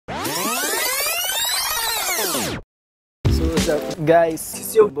So what's up guys,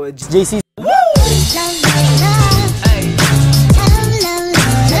 it's your boy JC.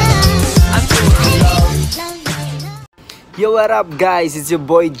 Yo, what up guys, it's your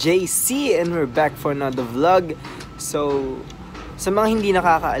boy JC and we're back for another vlog. So sa mga hindi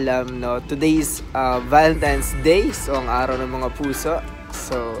nakakaalam, no, today is Valentine's Day, so ang araw ng mga puso.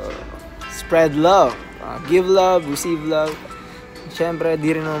 So spread love, give love, receive love. Siyempre,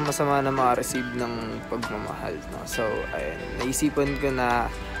 di rin naman masama na maka-receive ng pagmamahal, no? So, ayun, naisipan ko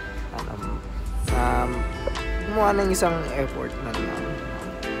na gumawa ng isang effort na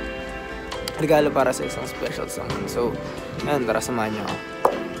regalo para sa isang special someone. So, ayun, tara samahan niyo ako.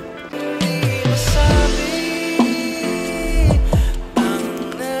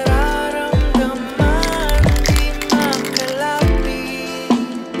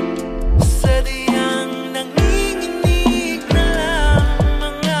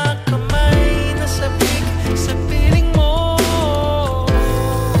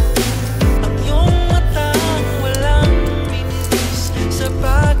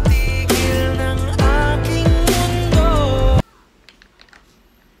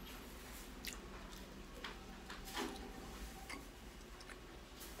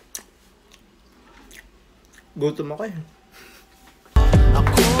 Gutom ako eh.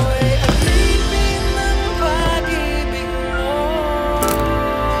 Ako'y alipin ng pag-ibig mo,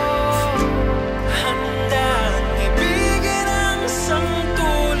 handang ibigin ang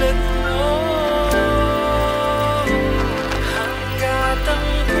sangtulad mo, hanggat ang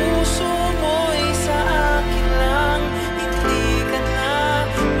puso mo'y sa akin lang, hindi ka na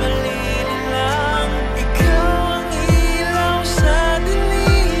malililang. Ikaw ang ilaw sa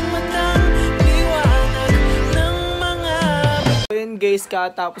dilim at ang liwanag. Ayun guys,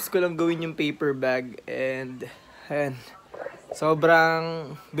 katapos ko lang gawin yung paper bag and ayun,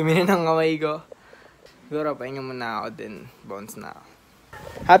 sobrang dumi na ng kamay ko. Siguro pahinga muna ako din, bounce na ako.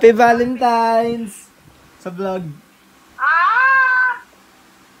 Happy Valentine's sa vlog.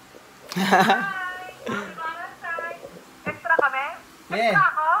 Happy Valentine's. Extra kami? Yeah. Extra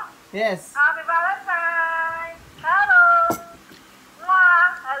ako? Yes. Happy Valentine's. Hello. Mwah.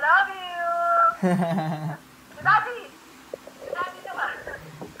 I love you. Daddy. Daddy naman.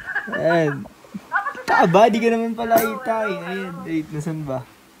 Ayan. Body ka naman pala itay. Ayan, wait, nasan ba?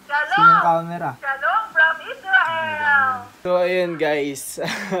 Shalom. Sinong camera? Shalom from Israel. So ayun guys,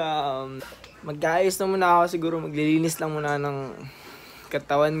 mag-ayos na muna ako, siguro maglilinis lang muna ng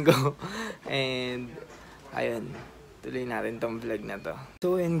katawan ko. And ayun, tuloy natin tong vlog na to.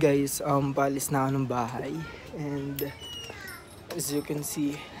 So ayun guys, palis na ako ng bahay. And as you can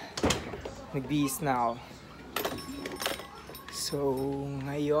see, nagbihis na ako. So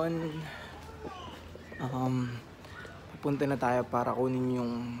ngayon, pupunta na tayo para kunin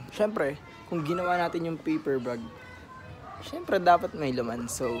yung, syempre, kung ginawa natin yung paper bag, syempre dapat may laman.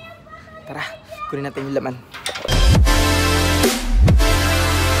 So tara, kunin natin yung laman.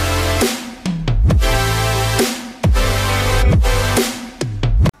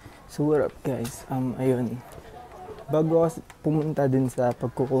 So what up guys, ayun, bago ako pumunta din sa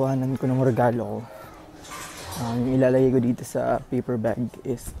pagkukuhanan ko ng regalo ko, yung ilalagay ko dito sa paper bag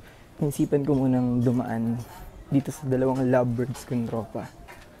is, naisipan ko munang dumaan dito sa dalawang lovebirds kong tropa.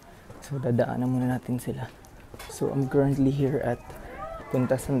 So dadaanan muna natin sila. So I'm currently here at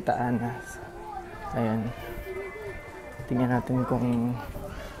Punta Santa Ana. Ayan, tingnan natin kung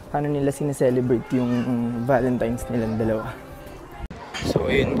paano nila sineselebrate yung Valentine's nilang dalawa. So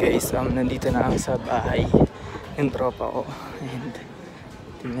ayun guys, nandito na ako sa bahay ng tropa ko. And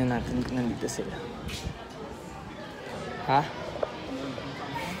tingnan natin kung nandito sila. Ha?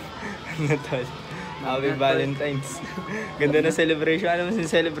 Ano tol? Happy Valentine's. Ganda na celebration. Ano mo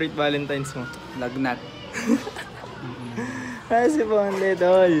sin-celebrate Valentine's mo? Lagnat. Kasi po ang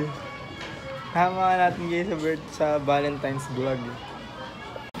tol. Hama ka natin guys sa Valentine's vlog.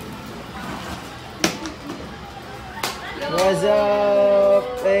 What's up?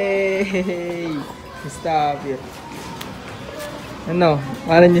 Hey! Stop it. Ano?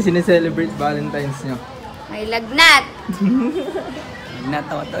 Paano nyo sineselebrate Valentine's nyo? May lagnat! Lagnat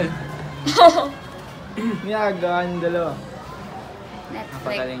ako tol. May agahan yung dalawa.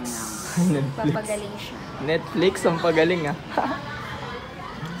 Napagaling Netflix. na. Papagaling siya. Netflix ang pagaling ah.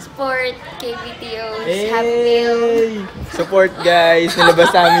 Sport, KBTO, Happy Meal. Hey! Support guys!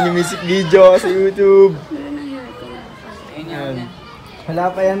 Nilabas namin yung music video sa YouTube. Ayan. Wala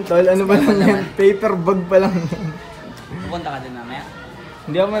pa yan tol. Ano ba lang yan? Paper bag pa lang yan. Pupunta ka din mamaya?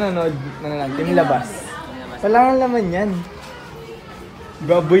 Hindi ako manonood. Ano lang, tinilabas. Wala nga laman yan.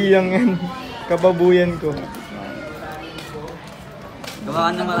 Baboy lang yan. Kababuyan ko.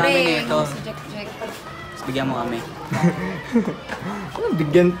 Gawa ka ng marami nito. Si Jack Jack. Tapos bigyan mo kami.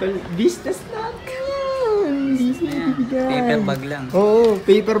 Bigyan pala. Business natin yan. Business bigyan. Paper bag lang. Oo,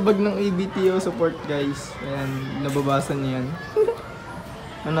 paper bag ng KBTO support guys. Ayan, nababasa niyo yan.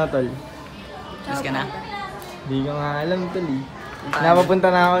 Ano tol? Tapos ka na? Hindi ko nga alam tol eh.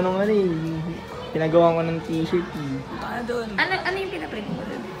 Napapunta na ako nung ano eh. Pinagawa ko ng t-shirt eh. Punta ka na doon. Ano yung pinaprint mo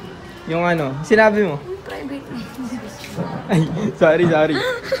dun? Yung ano, sinabi mo? Private na. Ay, sorry.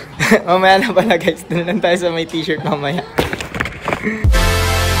 Mamaya na pala guys. Doon lang tayo sa may t-shirt mamaya.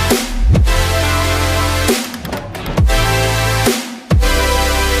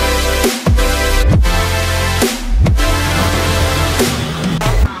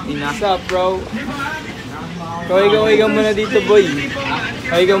 What's up, bro? Ikaw muna dito, boy.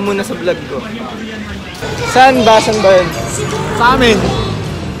 Ikaw muna sa vlog ko. Saan ba? Saan ba yun? Sa amin,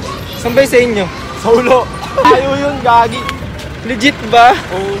 Saan ba yun sa inyo? sa ulo. Ayaw yun, gagi. Legit ba?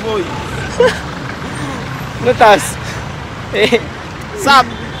 Oo, boy. Natas? Sap!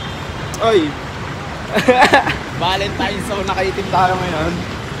 Oy. Valentine's, so nakaitim tayo ngayon.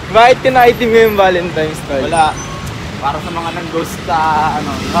 Bakit ka nakaitim ngayong Valentine's Day? Wala. Para sa mga nang-ghost sa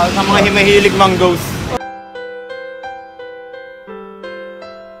mga himahilig mang ghost.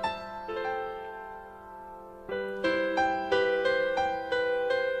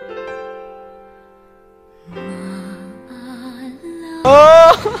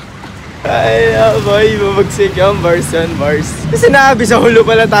 Oh! Ay, boy, babagsik yung bars on bars. Sinabi sa hulo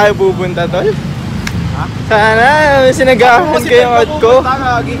pala tayo pupunta, tol. Ha? Sana, sinagahan ko yung out ko.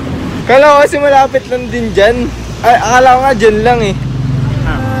 Gagi. Kala ko kasi malapit lang din dyan. Ay, akala ko nga dyan lang eh.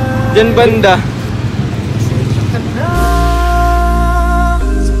 Dyan banda.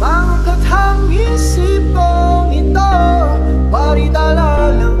 Sa pangkathang isipong ito,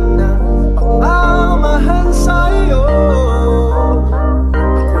 paridala lang ng pagmamahal sa'yo.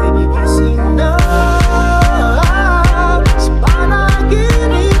 Ako'y gigising na sa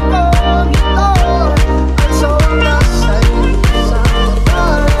panaginip kong ito, at sa oras ay isang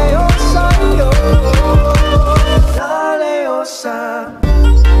lalayo sa'yo, lalayo sa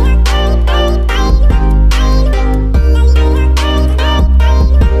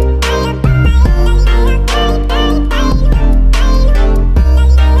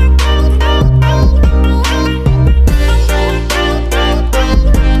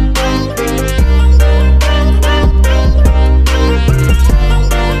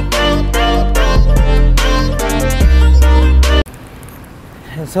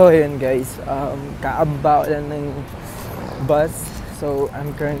So ayun guys, kaabao lang ng bus. So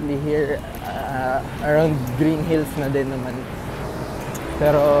I'm currently here around Green Hills na din naman.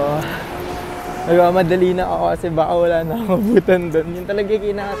 Pero nagmamadali na ako kasi baka wala na akong abutan doon. Yun talaga yung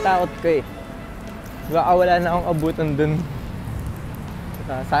kinakatakot ko eh. Baka wala na akong abutan doon.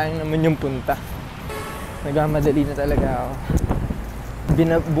 Sayang naman yung punta. Nagmamadali na talaga ako.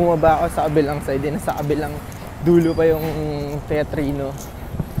 Bumaba ako sa kabilang side, nasa kabilang dulo pa yung Teatrino.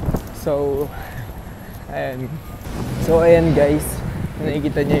 So, ayan guys,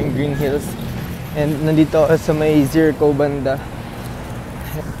 nakikita niyo yung Green Hills. And nandito ako sa may Zirco banda.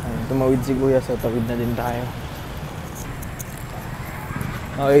 Tumawid si Kuya, so tawid na din tayo.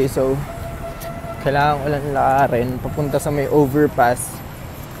 Okay, so kailangan ko lang lakarin papunta sa may overpass.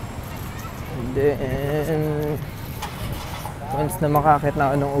 And then, once na makakit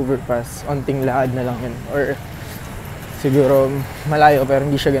na ako ng overpass, onting lakad na lang yun. Or siguro malayo pero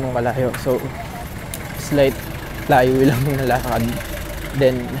hindi siya ganun kalayo. So, slight layo lang ng lakad.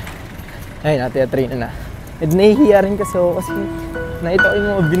 Then, ayun, natin na. And nahihiya rin kasi ako kasi nakita ko yung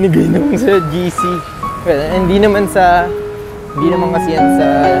mga binigay naman sa GC. Well, hindi naman kasi yan sa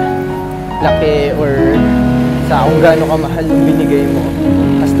laki or sa kung gaano kamahal yung binigay mo.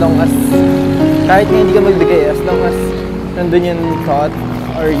 As long as, kahit nga hindi ka magbigay, as long as nandun yung thought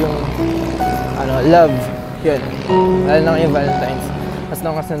or yung love. Yun. Lalo na yung Valentine's. As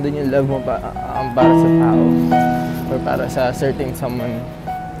long as nandun yung love mo para sa tao or para sa certain someone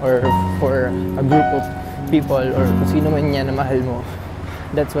or for a group of people or kung sino man yan na mahal mo,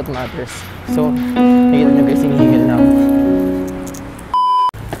 that's what matters. So, nakita nyo guys, hinihingil na ako.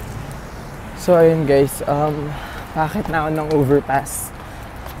 So, ayun guys, bakit na ako ng overpass?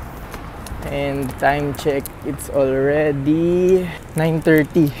 And time check, it's already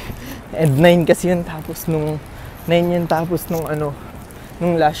 9:30. And 9 kasi yun tapos nung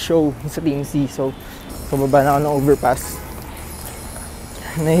last show sa Team C. So, pababa na ako ng overpass.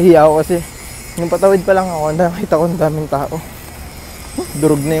 Nahihiya ako kasi nung patawid pa lang ako, nakita ko ang daming tao.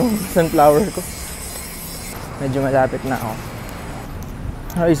 Durog na yung sunflower ko. Medyo malapit na ako.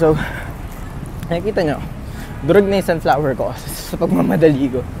 Okay, so nakikita nyo, Durog na yung sunflower ko sa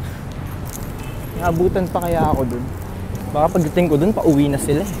pagmamadali ko. Naabutan pa kaya ako dun. Baka pagdating ko dun, pauwi na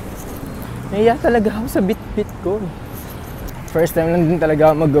sila eh. Nahiya talaga ako sa bit-bit ko. First time lang din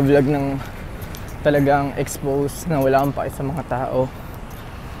talaga ako mag-vlog ng talagang expose na wala akong pake sa mga tao.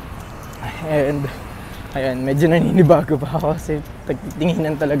 And ayan, medyo naninibago pa ako kasi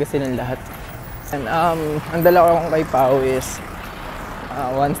tagtitinginan talaga silang lahat. And ang dala ko akong kay Pao is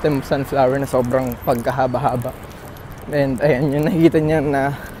one stem sunflower na sobrang pagkahaba-haba. And ayan, yung nakikita niya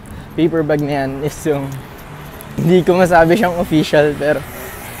na paper bag na yan is yung hindi ko masabi siyang official pero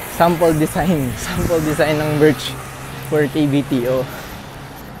sample design ng merch for KBTO.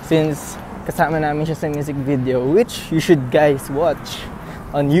 Since kasama namin siya sa music video, which you should guys watch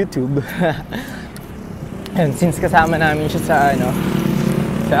on YouTube. And since kasama namin siya sa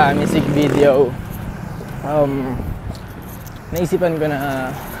sa music video, naisipan ko na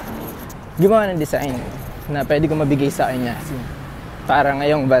gumawa ng design na pwede ko mabigay sa kanya para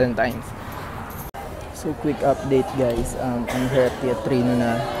ngayong Valentine's. So quick update guys, I'm here at Teatrino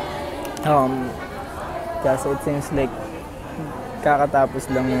na. Kasi it seems like kakatapos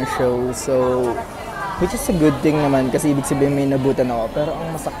lang yung show, so which is a good thing naman kasi ibig sabihin may nabutan ako, pero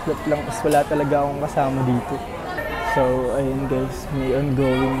ang masaklap lang is wala talaga akong kasama dito. So ayun guys, may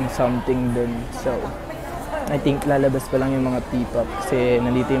ongoing something dun. So I think lalabas pa lang yung mga P-pop kasi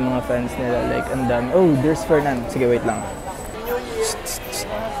nandito yung mga fans nila, like and done. Oh, there's Fernan. Sige, wait lang.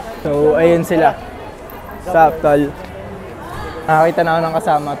 So ayun sila. Sup, tol? Nakakita na ako ng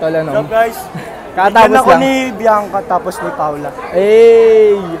kasama, tol, ano? Hello guys. Katapos ako lang. ni Bianca tapos ni Paula.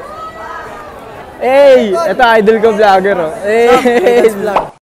 Hey! Hey! Ito, idol ko vlogger, oh. Hey!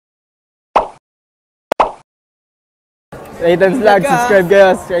 Athan's vlog, subscribe kayo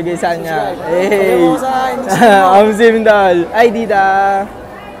sa kanya. Hey! I'm Simdal. Ay, Dita!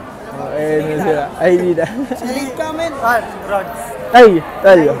 Oh, ayun na sila. Ay, Dita. Leave comment. Vlogs. Ay,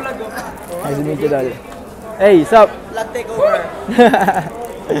 tol. Nice to meet you, tol. Hey, sup? Vlog takeover.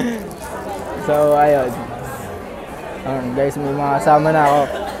 So, ayun. Guys, may mga kasama na ako.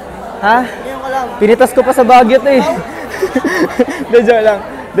 Ha? Ngayon ka lang. Pinitas ko pa sa Baguio eh. De, joke lang.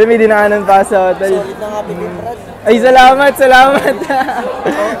 De, may dinaanan pa sa hotel. Solid na nga pipipirad. Ay, salamat!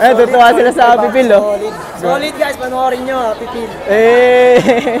 Ay, tutuwa sila sa Happy Pill, oh. Solid guys, panoorin nyo Happy Pill. Hey!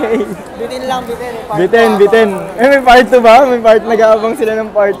 Bitin lang, bitin. Bitin. Eh, may part 2 ba? May part, nag-aabang sila ng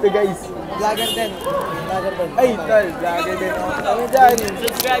part 2, guys. Vlogger din. Ay, tol, vlogger din. Kami dyan.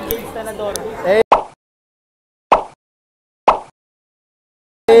 Subscribe, James Tanador.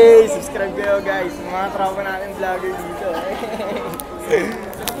 Hey, subscribe kayo, guys. Mga tropa natin vlogger dito.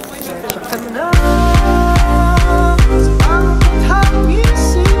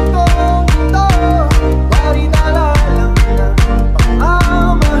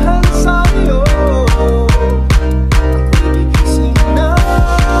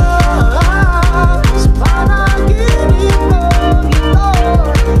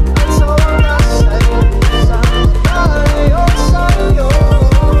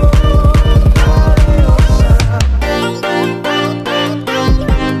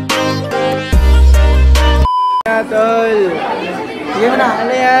 Tol. Sige mo na. Ano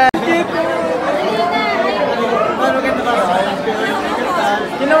yan?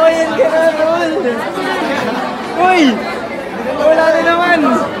 Kinawayan ka na, Tol. Uy! Wala na naman.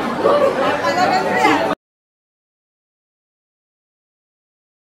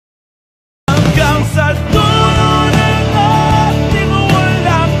 Hanggang sa dulo ng ating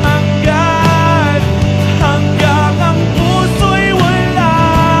walang hanggan, hanggang ang puso'y wala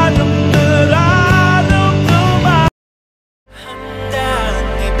nang nararamdaman.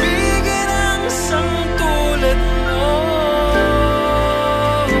 Handang ibigin ang isang tulad mo,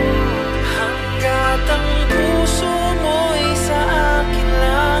 hanggat ang puso mo'y sa akin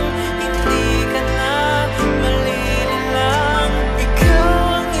lang, hindi ka na malililang. Ikaw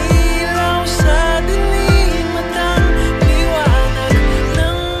ang ilaw sa dilim at ang liwanag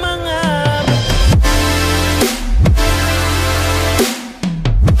ng mga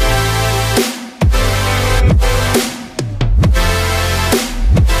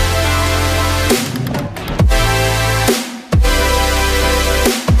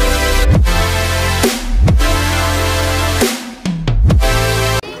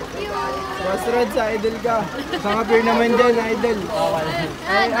Rod, sa idol ka. Isang appear naman dyan, idol.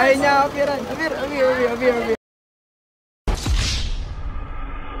 Ayaw niya appearan. Appear. Appear.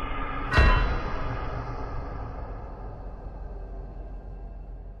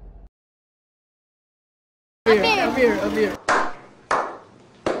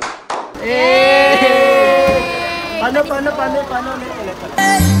 Paano? May ulit.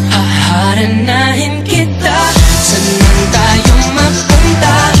 Haharanahin kita.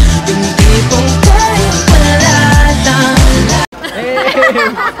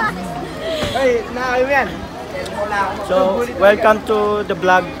 So, welcome to the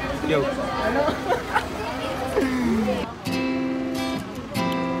vlog. Yo. Sa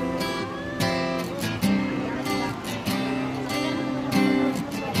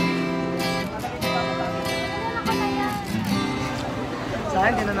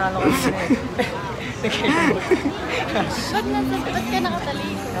akin, tinanalo ko na eh. Ba't ka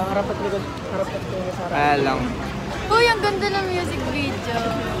nakatalikod? Harapat likod. Harapat likod sa harap. Alam. Uy, ang ganda ng music video.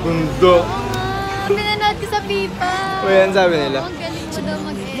 Gundo. Pinanood ko sa Pipa. Uy, yan sabi nila. Ang galing mo daw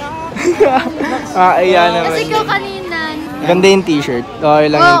mag-edit. Ayan naman. Kasi ikaw kanina. Ganda yung t-shirt.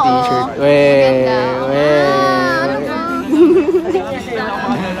 Okay lang yung t-shirt. Maganda. Ano ba?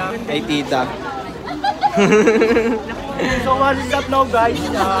 Ay, tita. So what is up now guys?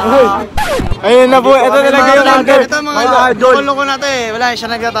 Ayun na po, ito talaga yung anchor. Ito mga idol ko natin eh. Wala, siya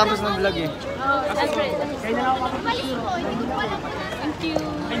nagtatapos ng vlog eh.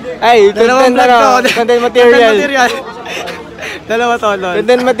 Ay, content na content material. Dalawa to, lol.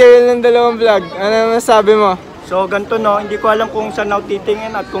 Content material ng dalawang vlog. Ano masabi mo? So ganito no, hindi ko alam kung saan ako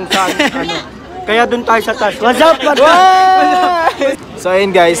titingin at kung saan ano. Kaya dun tayo sa taas. What's up? What's up? So ayun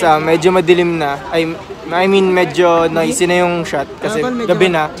guys, medyo madilim na. I mean medyo noisy na yung shot kasi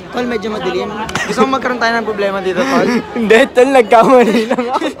gabi na. Tol, medyo madilim. Gusto mo magkaroon tayo ng problema dito, Tol? Hindi, tol, nagkamali lang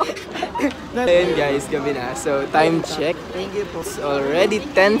ako. Ayun guys, gabi na. So time check. Thank you po. It's already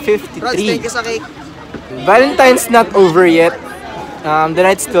 10:53. Rods, thank you sa cake. Valentine's not over yet. The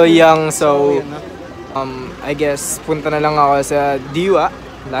night's still young, so I guess punta na lang ako sa Diwa.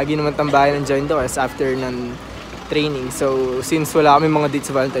 Lagi naman tambayan ng Joint Doors after ng training. So since wala kami mga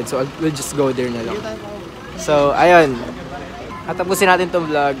dates sa Valentine's, so we'll just go there na lang. So ayun. At tapusin natin tong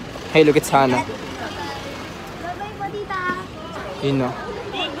vlog. Hey, look, it's Hannah. Bye-bye po, tita. Yun no.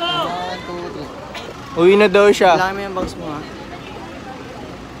 Uwi na daw siya. Kailangan mo yung box mo ha.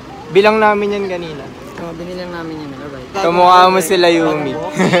 Bilang namin yan kanina. So, binili lang namin yun. Alright. Kamukha mo sila Yumi.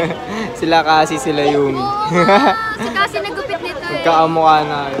 Sila kasi sila Yumi. Si Kasi nagupit nito eh. Magkakamukha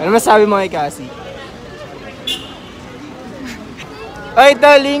na kayo. Ano masabi mo kay Cassie? Ay,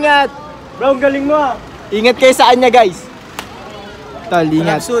 tol, ingat! Bro, galing mo ah. Ingat kayo sa kanya, guys. Tol,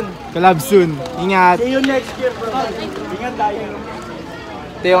 ingat. Collab soon. Ingat. See you next year bro. Ingat tayo.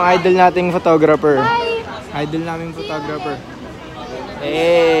 Ito yung idol nating photographer. Bye. Idol naming photographer.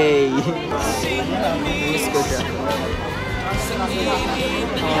 Hey! Miss ko siya.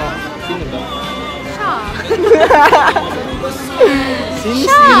 Sino ba? Siya.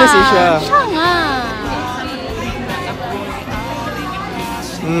 Sino si siya? Siya nga.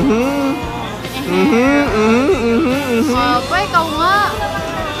 Papa, ikaw nga.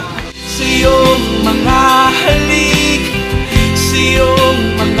 Sa iyong mga halik, sa iyong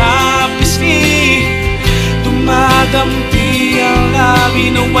mga pisngi, tumagampi ang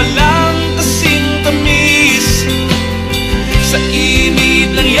labi na walang kasing tamis. Sa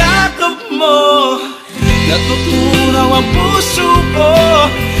init ng yakap mo, natutunaw ang puso ko.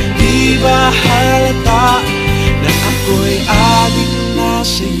 Di ba halata na ako'y adik na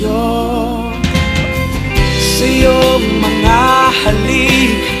sa'yo? Sa iyong mga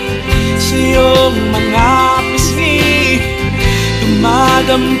halik, sa iyong mga pisngi,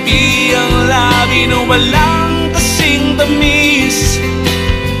 tumagampi ang labi na walang kasing tamis.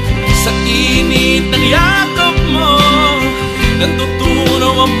 Sa init ng yakap mo,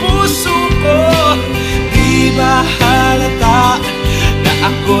 natutunaw ang puso ko. Di ba halata na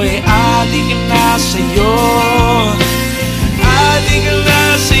ako'y adik na sa'yo? Adik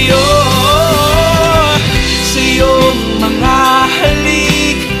na sa'yo. Sa iyong mga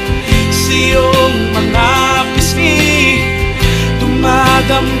halik, sa iyong mga pisngi,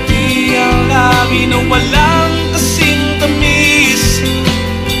 tumagampi ang labi na walang kasing tamis.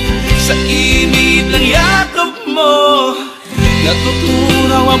 Sa init ng yakap mo,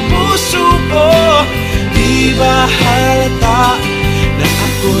 natutunaw ang puso ko. Di ba halata na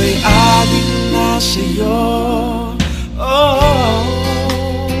ako'y adik na sa'yo? Oh.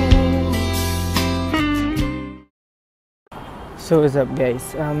 So what's up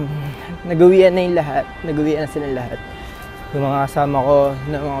guys? Nagawian na yung lahat. Nagawian na silang lahat. Yung mga kasama ko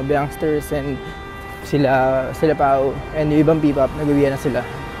na mga youngsters and sila Pao and yung ibang P-pop, nagawian na sila.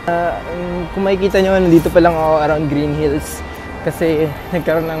 Kung makikita nyo, nandito pa lang ako around Green Hills kasi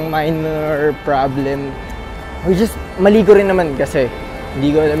nagkaroon ng minor problem. Which is, mali ko rin naman kasi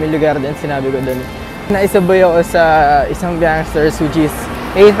hindi ko alam yung lugar din, sinabi ko doon. Naisabay ako sa isang youngsters which is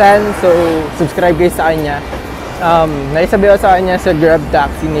Athan, so subscribe kayo sa kanya. Naisabay ako sa kanya sa Grab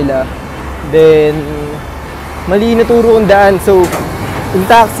taxi nila. Then, mali naturo kong daan. So, yung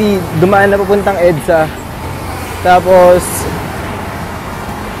taxi, dumaan na papuntang EDSA. Tapos,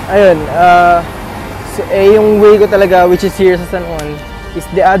 ayun, So, yung way ko talaga, which is here sa San Juan, is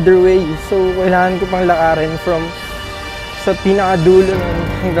the other way. So, kailangan ko pang lakarin from sa pinakadulo nun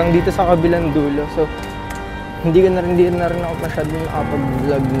hanggang dito sa kabilang dulo. So, hindi na rin ako masyadong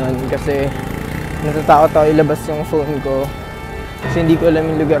nakapag-vlog nun kasi natatakot ako ilabas yung phone ko. Kasi hindi ko alam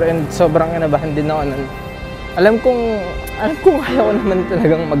yung lugar and sobrang kinabahan din ako nun. Alam kong kaya ko naman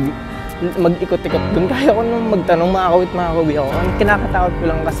talagang mag-ikot-ikot dun. Kaya ko naman magtanong, makakawit ako. Ang kinakatakot ko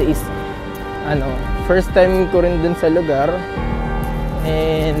lang kasi is, first time ko rin dun sa lugar.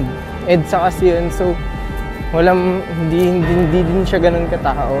 And EDSA kasi yun. So, hindi din siya ganun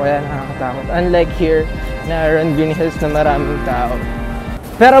katao. Kaya nakakatakot. Unlike here, na around Green Hills na maraming tao.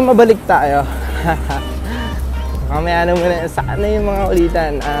 Pero mabalik tayo. Mamaya na muna. Saan na yung mga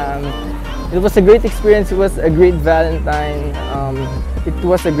ulitan? It was a great experience. It was a great Valentine. It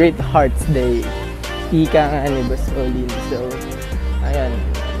was a great Hearts Day. Ika nga ni Boss Olin. So, ayan.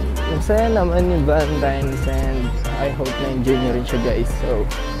 Masaya naman yung Valentine's and I hope na-enjoy nyo rin siya, guys. So,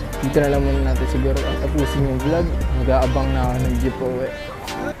 dito na lang muna natin siguro ang tapusin yung vlog. Mag-aabang na ako ng jeep uwi.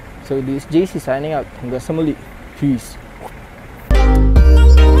 So, this is JC signing out. Hanggang sa muli. Peace.